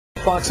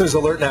Fox News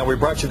Alert now. We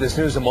brought you this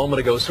news a moment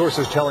ago.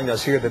 Sources telling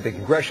us here that the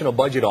Congressional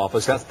Budget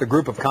Office, that's the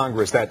group of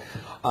Congress that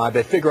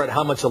they figure out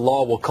how much a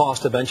law will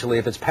cost eventually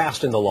if it's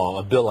passed into law,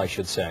 a bill I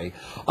should say.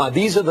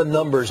 These are the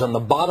numbers on the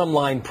bottom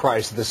line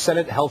price of the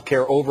Senate health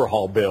care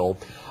overhaul bill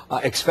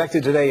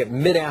expected today at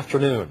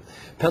mid-afternoon.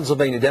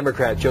 Pennsylvania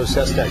Democrat Joe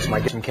Sestak,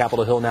 my guest from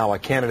Capitol Hill now, a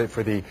candidate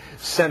for the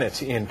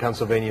Senate in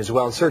Pennsylvania as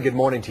well. And, sir, good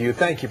morning to you.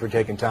 Thank you for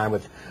taking time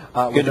with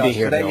good to be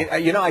here, today. Bill.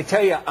 You know, I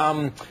tell you,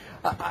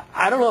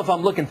 I don't know if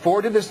I'm looking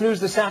forward to this news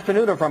this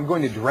afternoon or if I'm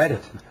going to dread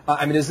it.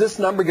 I mean, is this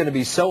number going to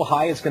be so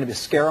high it's going to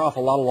scare off a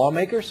lot of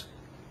lawmakers?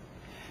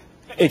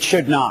 It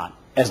should not,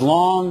 as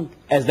long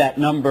as that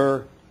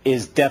number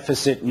is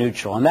deficit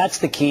neutral. And that's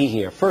the key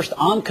here. First,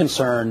 I'm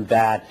concerned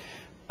that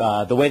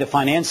the way the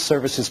Finance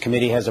Services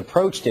Committee has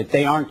approached it,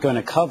 they aren't going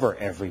to cover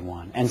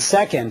everyone. And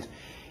second,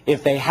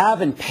 if they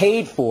haven't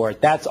paid for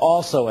it, that's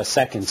also a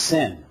second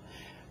sin.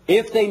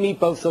 If they meet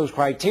both those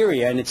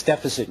criteria and it's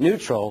deficit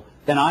neutral,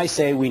 then I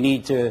say we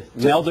need to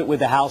meld it with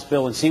the House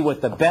bill and see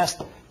what the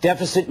best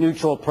deficit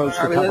neutral approach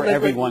to cover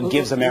everyone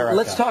gives America.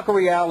 Let's talk a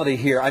reality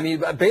here. I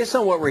mean, based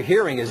on what we're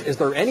hearing, is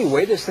there any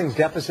way this thing's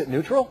deficit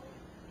neutral?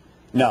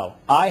 No.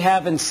 I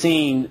haven't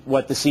seen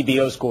what the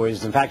CBO score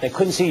is. In fact, I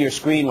couldn't see your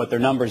screen what their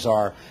numbers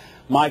are.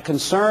 My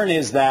concern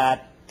is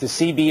that the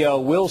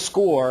CBO will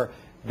score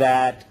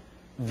that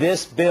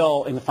this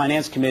bill in the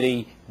Finance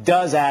Committee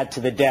does add to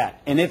the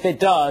debt. And if it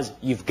does,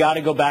 you've got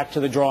to go back to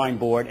the drawing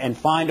board and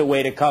find a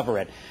way to cover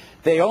it.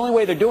 The only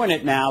way they're doing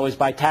it now is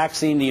by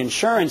taxing the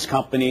insurance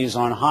companies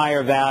on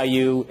higher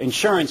value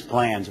insurance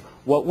plans.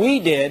 What we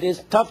did is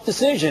a tough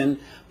decision,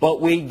 but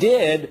we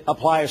did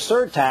apply a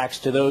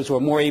surtax to those who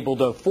are more able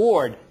to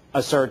afford a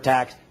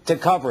surtax to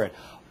cover it.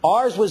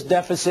 Ours was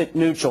deficit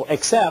neutral,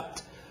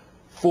 except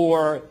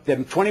for the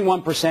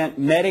 21%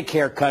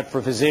 Medicare cut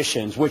for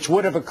physicians, which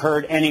would have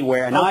occurred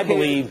anywhere, and I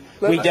believe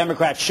we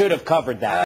Democrats should have covered that.